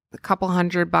were a couple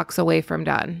 $100 away from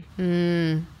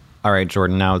done. All right,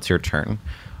 Jordan, now it's your turn.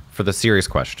 For the serious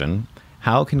question,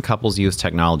 How can couples use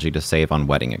technology to save on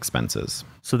wedding expenses?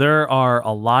 So there are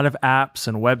a lot of apps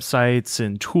and websites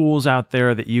and tools out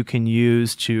there that you can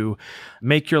use to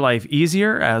make your life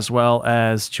easier, as well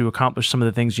as to accomplish some of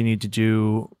the things you need to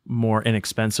do more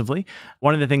inexpensively.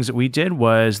 One of the things that we did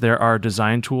was there are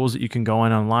design tools that you can go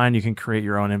in online. You can create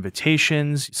your own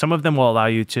invitations. Some of them will allow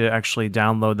you to actually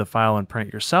download the file and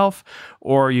print yourself,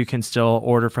 or you can still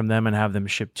order from them and have them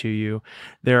shipped to you.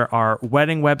 There are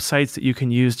wedding websites that you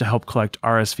can use to help collect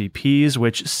RSVPs,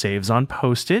 which saves on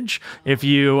postage. If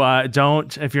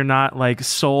you're not like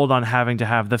sold on having to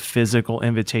have the physical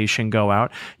invitation go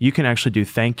out, you can actually do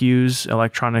thank yous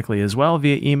electronically as well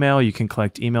via email. You can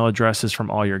collect email addresses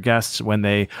from all your guests when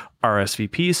they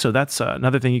RSVP. So that's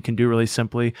another thing you can do really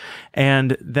simply.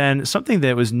 And then something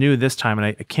that was new this time, and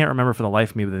I can't remember for the life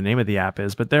of me what the name of the app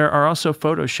is, but there are also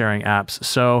photo sharing apps.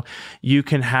 So you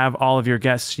can have all of your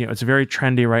guests, it's very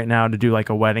trendy right now to do like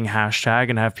a wedding hashtag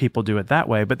and have people do it that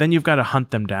way, but then you've got to hunt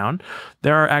them down.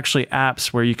 There are actually apps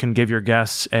where you can give your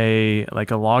guests a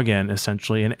login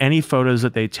essentially, and any photos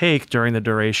that they take during the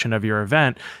duration of your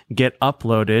event get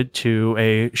uploaded to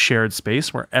a shared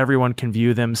space where everyone can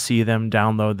view them, see them,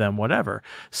 download them, whatever.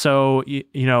 So,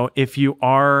 if you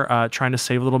are trying to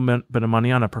save a little bit of money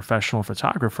on a professional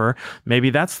photographer, maybe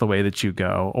that's the way that you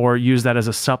go, or use that as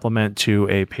a supplement to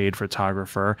a paid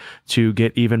photographer to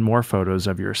get even more photos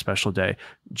of your special day.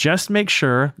 Just make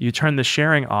sure you turn the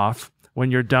sharing off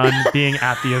when you're done being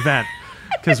at the event.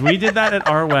 Because we did that at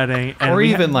our wedding. And or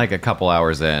even like a couple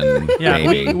hours in,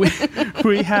 maybe.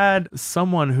 We had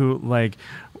someone who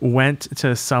went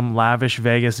to some lavish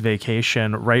Vegas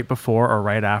vacation right before or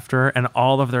right after, and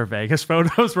all of their Vegas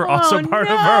photos were also part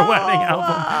of our wedding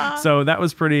album. So that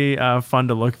was pretty fun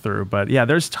to look through. But yeah,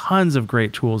 there's tons of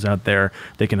great tools out there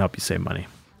that can help you save money.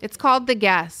 It's called The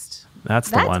Guest.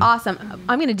 That's the one. That's awesome.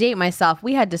 I'm going to date myself.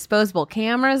 We had disposable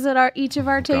cameras at each of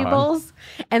our tables,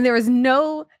 and there was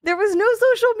no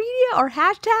social media or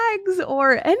hashtags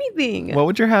or anything. What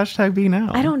would your hashtag be now?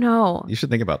 I don't know. You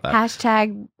should think about that.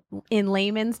 Hashtag in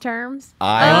layman's terms.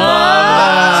 I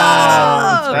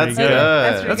love that. That's good.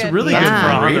 good. That's really good.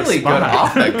 Yeah. Really good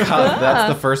off the cuff.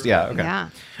 That's the first. Yeah. Okay. Yeah.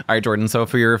 All right, Jordan. So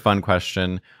for your fun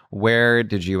question, where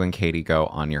did you and Katie go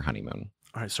on your honeymoon?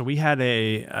 All right, so we had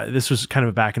this was kind of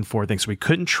a back and forth thing. So we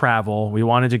couldn't travel. We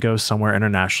wanted to go somewhere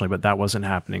internationally, but that wasn't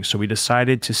happening. So we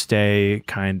decided to stay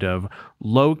kind of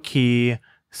low key,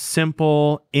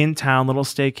 simple, in town little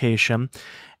staycation.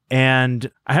 And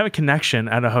I have a connection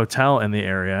at a hotel in the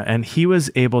area, and he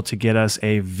was able to get us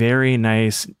a very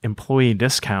nice employee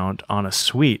discount on a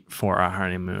suite for our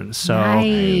honeymoon. So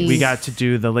Nice. we got to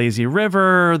do the lazy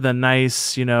river, the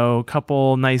nice,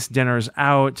 couple nice dinners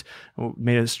out,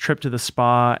 made a trip to the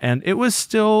spa, and it was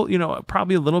still,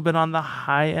 probably a little bit on the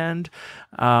high end,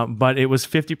 but it was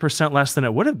 50% less than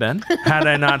it would have been had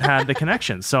I not had the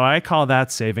connection. So I call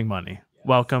that saving money.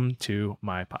 Welcome to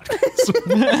my podcast.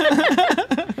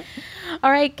 All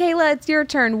right, Kayla, it's your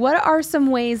turn. What are some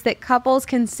ways that couples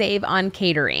can save on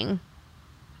catering?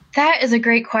 That is a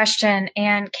great question.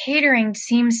 And catering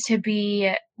seems to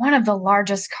be one of the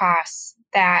largest costs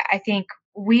that I think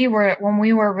when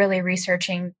we were really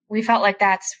researching, we felt like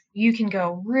you can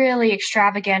go really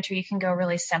extravagant or you can go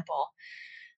really simple.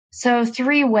 So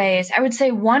 3 ways. I would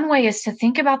say one way is to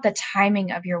think about the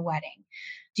timing of your wedding.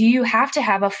 Do you have to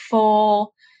have a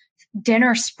full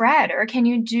dinner spread, or can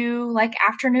you do like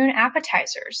afternoon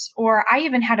appetizers? Or I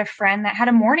even had a friend that had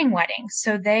a morning wedding.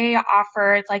 So they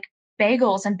offered like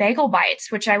bagels and bagel bites,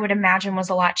 which I would imagine was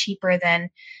a lot cheaper than,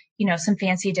 some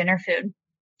fancy dinner food.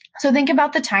 So think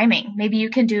about the timing. Maybe you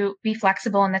can be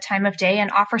flexible in the time of day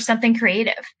and offer something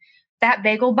creative. That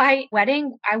bagel bite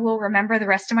wedding, I will remember the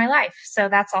rest of my life. So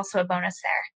that's also a bonus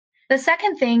there. The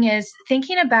second thing is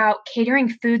thinking about catering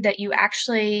food that you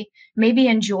actually maybe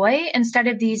enjoy instead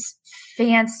of these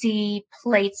fancy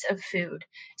plates of food.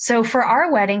 So for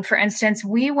our wedding, for instance,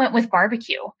 we went with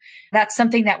barbecue. That's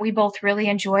something that we both really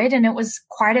enjoyed, and it was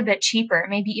quite a bit cheaper,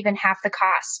 maybe even half the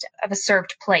cost of a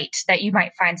served plate that you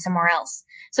might find somewhere else.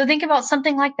 So think about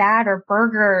something like that, or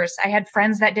burgers. I had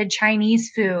friends that did Chinese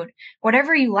food.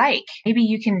 Whatever you like, maybe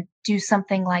you can do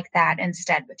something like that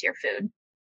instead with your food.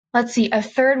 Let's see, a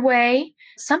third way,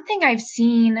 something I've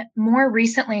seen more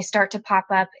recently start to pop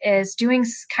up is doing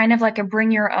kind of like a bring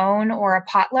your own or a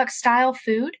potluck style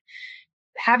food,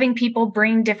 having people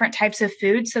bring different types of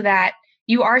food so that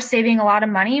you are saving a lot of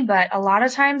money, but a lot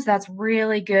of times that's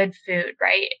really good food,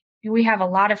 right? We have a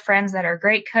lot of friends that are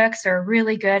great cooks or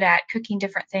really good at cooking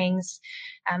different things.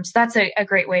 So that's a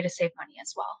great way to save money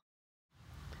as well.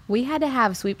 We had to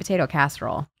have sweet potato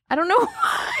casserole. I don't know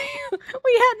why we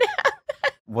had to have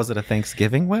that. Was it a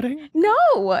Thanksgiving wedding?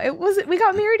 No, it wasn't. We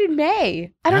got married in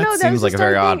May. I don't know. That Seems was like a just our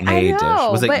very odd thing. May I dish.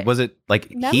 know, Was it like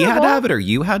he had to memorable. have it or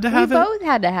you had to have we it? both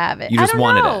had to have it. You just I don't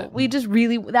wanted know. it. We just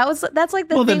really that's like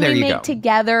the Well, then thing there we you make go.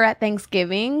 together at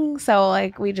Thanksgiving. So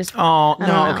like we just. Oh, I don't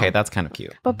no. know. Okay, that's kind of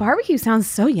cute. But barbecue sounds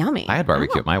so yummy. I had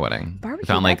barbecue Oh, at my wedding. barbecue, I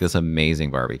found like that's- this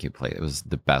amazing barbecue plate. It was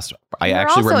the best. I We're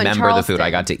actually also in remember the food. I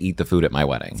Charleston. got to eat the food at my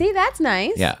wedding. See, that's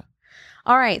nice. Yeah.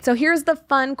 All right. So here's the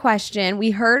fun question. We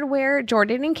heard where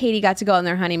Jordan and Katie got to go on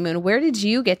their honeymoon. Where did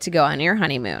you get to go on your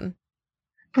honeymoon?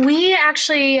 We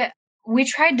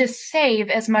tried to save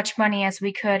as much money as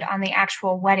we could on the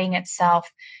actual wedding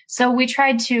itself. So we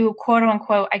tried to quote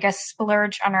unquote, I guess,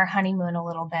 splurge on our honeymoon a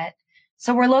little bit.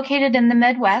 So we're located in the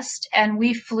Midwest and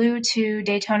we flew to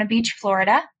Daytona Beach,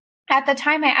 Florida. At the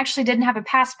time, I actually didn't have a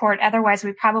passport. Otherwise,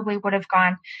 we probably would have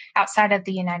gone outside of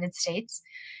the United States.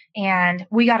 And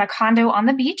we got a condo on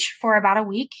the beach for about a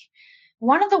week.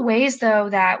 One of the ways, though,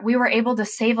 that we were able to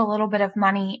save a little bit of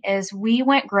money is we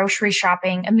went grocery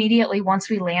shopping immediately once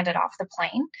we landed off the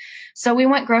plane. So we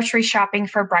went grocery shopping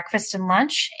for breakfast and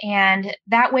lunch, and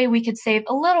that way we could save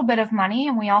a little bit of money.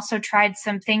 And we also tried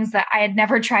some things that I had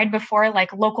never tried before,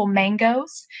 like local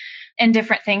mangoes and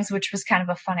different things, which was kind of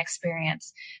a fun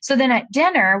experience. So then at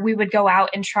dinner, we would go out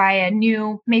and try a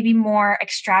new, maybe more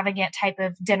extravagant type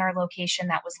of dinner location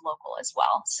that was local as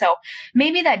well. So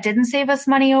maybe that didn't save us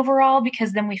money overall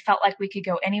because then we felt like we could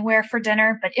go anywhere for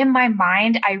dinner. But in my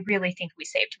mind, I really think we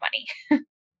saved money.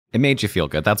 It made you feel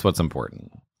good. That's what's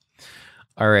important.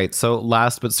 All right. So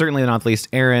last but certainly not least,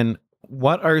 Erin,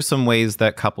 what are some ways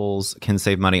that couples can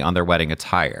save money on their wedding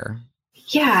attire?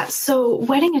 Yeah, so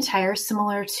wedding attire,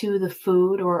 similar to the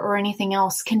food or anything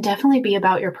else, can definitely be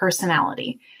about your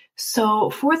personality. So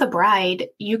for the bride,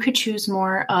 you could choose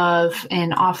more of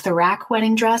an off-the-rack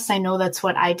wedding dress. I know that's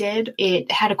what I did. It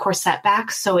had a corset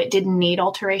back, so it didn't need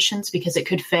alterations because it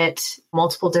could fit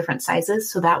multiple different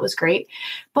sizes. So that was great.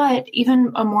 But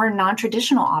even a more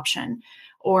non-traditional option,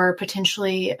 or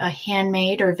potentially a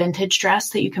handmade or vintage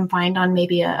dress that you can find on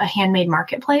maybe a handmade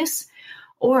marketplace.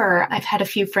 Or I've had a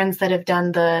few friends that have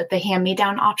done the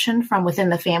hand-me-down option from within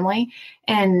the family.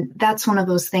 And that's one of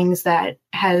those things that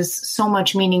has so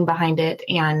much meaning behind it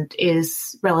and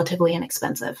is relatively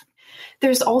inexpensive.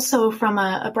 There's also from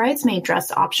a bridesmaid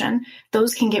dress option.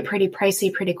 Those can get pretty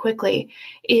pricey pretty quickly.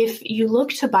 If you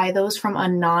look to buy those from a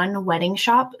non-wedding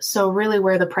shop, so really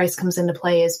where the price comes into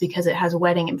play is because it has a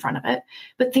wedding in front of it.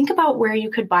 But think about where you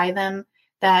could buy them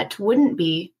that wouldn't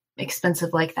be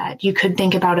expensive like that. You could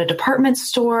think about a department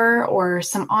store or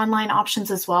some online options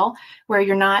as well, where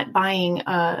you're not buying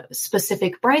a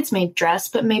specific bridesmaid dress,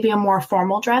 but maybe a more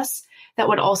formal dress that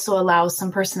would also allow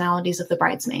some personalities of the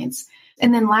bridesmaids.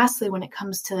 And then lastly, when it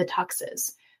comes to the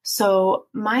tuxes. So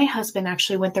my husband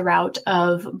actually went the route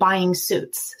of buying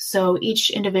suits. So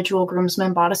each individual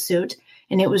groomsman bought a suit,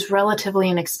 and it was relatively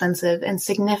inexpensive and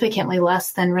significantly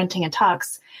less than renting a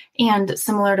tux. And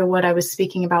similar to what I was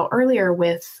speaking about earlier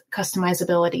with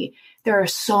customizability, there are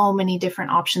so many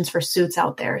different options for suits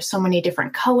out there, so many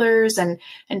different colors and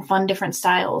fun different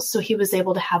styles. So he was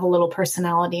able to have a little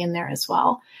personality in there as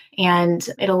well. And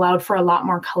it allowed for a lot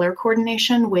more color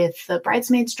coordination with the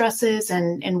bridesmaids' dresses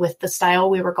and with the style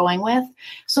we were going with.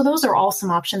 So those are all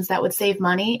some options that would save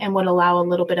money and would allow a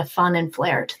little bit of fun and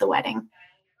flair to the wedding.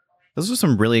 Those are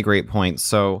some really great points.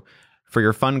 So for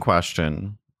your fun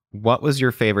question, what was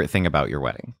your favorite thing about your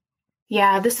wedding?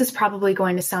 Yeah, this is probably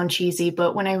going to sound cheesy,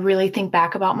 but when I really think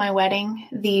back about my wedding,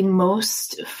 the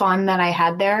most fun that I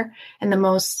had there and the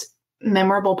most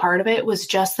memorable part of it was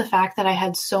just the fact that I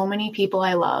had so many people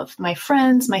I love, my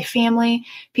friends, my family,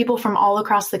 people from all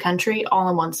across the country, all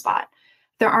in one spot.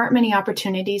 There aren't many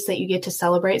opportunities that you get to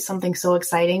celebrate something so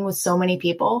exciting with so many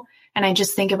people. And I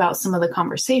just think about some of the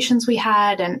conversations we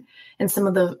had and some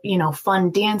of the,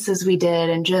 fun dances we did,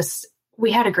 and just,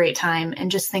 we had a great time.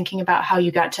 And just thinking about how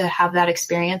you got to have that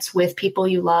experience with people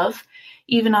you love,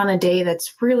 even on a day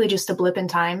that's really just a blip in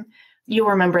time, you'll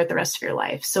remember it the rest of your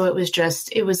life. So it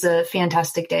was a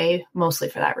fantastic day, mostly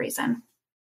for that reason.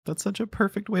 That's such a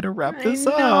perfect way to wrap this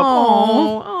up.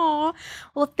 Oh.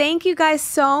 Well, thank you guys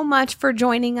so much for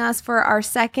joining us for our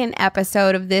second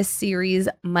episode of this series,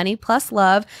 Money Plus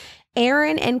Love.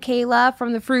 Erin and Kayla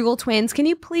from the Frugal Twins, can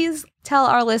you please tell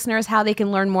our listeners how they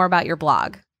can learn more about your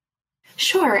blog?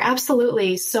 Sure,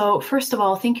 absolutely. So first of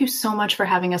all, thank you so much for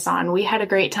having us on. We had a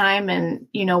great time, and,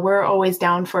 we're always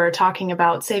down for talking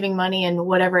about saving money in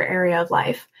whatever area of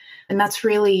life. And that's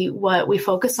really what we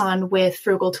focus on with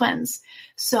Frugal Twins.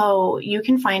 So you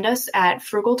can find us at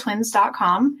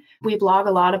frugaltwins.com. We blog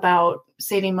a lot about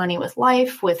saving money with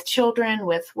life, with children,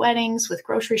 with weddings, with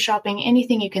grocery shopping,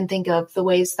 anything you can think of, the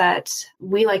ways that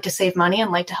we like to save money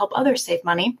and like to help others save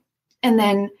money. And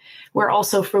then we're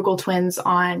also Frugal Twins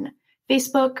on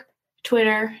Facebook,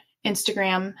 Twitter,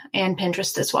 Instagram, and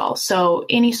Pinterest as well. So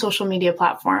any social media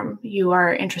platform you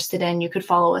are interested in, you could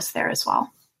follow us there as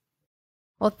well.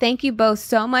 Well, thank you both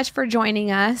so much for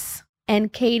joining us.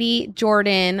 And Katie,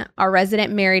 Jordan, our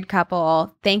resident married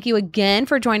couple, thank you again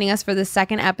for joining us for the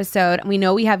second episode. We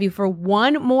know we have you for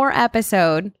one more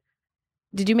episode.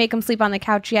 Did you make them sleep on the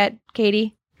couch yet,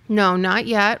 Katie? No, not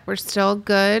yet. We're still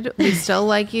good. We still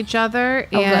like each other,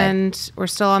 and we're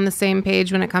still on the same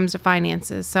page when it comes to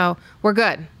finances. So we're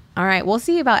good. All right. We'll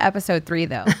see about episode 3,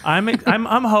 though.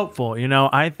 I'm hopeful. You know,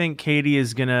 I think Katie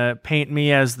is gonna paint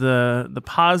me as the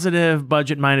positive,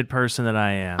 budget-minded person that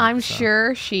I am. I'm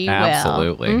sure she will.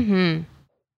 Absolutely. Mm-hmm.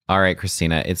 All right,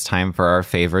 Christina, it's time for our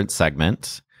favorite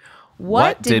segment.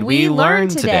 What did we learn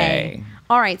today?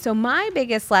 All right. So my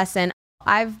biggest lesson,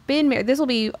 I've been married. This will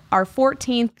be our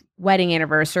 14th wedding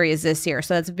anniversary is this year.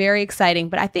 So that's very exciting.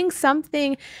 But I think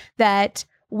something that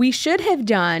we should have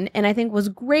done, and I think was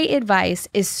great advice,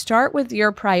 is start with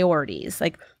your priorities.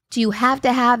 Like, do you have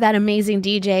to have that amazing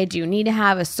DJ? Do you need to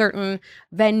have a certain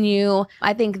venue?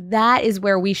 I think that is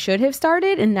where we should have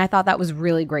started. And I thought that was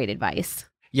really great advice.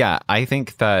 Yeah, I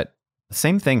think that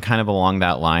same thing kind of along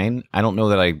that line. I don't know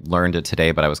that I learned it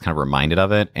today, but I was kind of reminded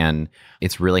of it. And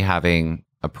it's really having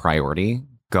a priority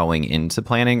going into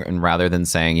planning. And rather than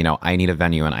saying, you know, I need a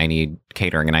venue and I need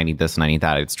catering and I need this and I need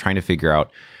that, it's trying to figure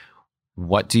out,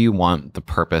 what do you want the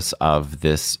purpose of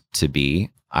this to be?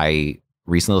 I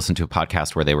recently listened to a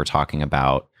podcast where they were talking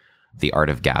about the art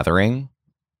of gathering.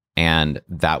 And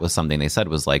that was something they said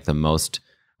was like the most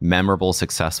memorable,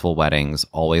 successful weddings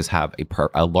always have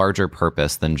a larger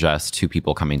purpose than just two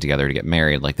people coming together to get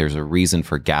married. Like there's a reason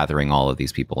for gathering all of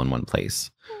these people in one place.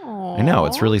 Aww, I know,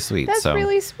 it's really sweet. That's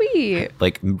really sweet.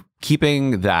 Like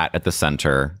keeping that at the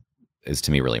center is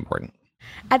to me really important.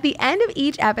 At the end of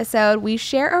each episode, we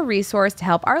share a resource to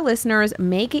help our listeners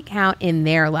make it count in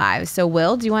their lives. So,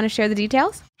 Will, do you want to share the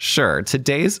details? Sure.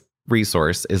 Today's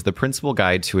resource is the Principal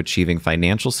Guide to Achieving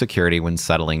Financial Security When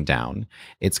Settling Down.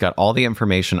 It's got all the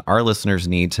information our listeners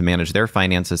need to manage their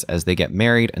finances as they get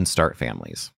married and start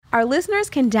families. Our listeners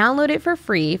can download it for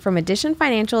free from Addition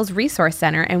Financial's Resource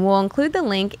Center, and we'll include the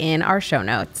link in our show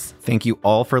notes. Thank you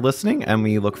all for listening, and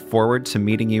we look forward to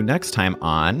meeting you next time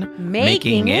on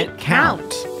Making It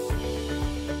Count.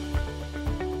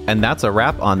 And that's a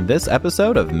wrap on this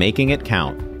episode of Making It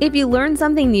Count. If you learned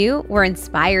something new, were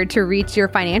inspired to reach your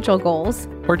financial goals,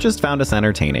 or just found us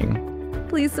entertaining,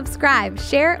 please subscribe,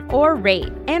 share, or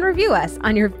rate, and review us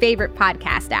on your favorite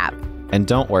podcast app. And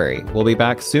don't worry, we'll be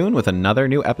back soon with another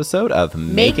new episode of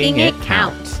Making It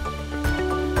Count.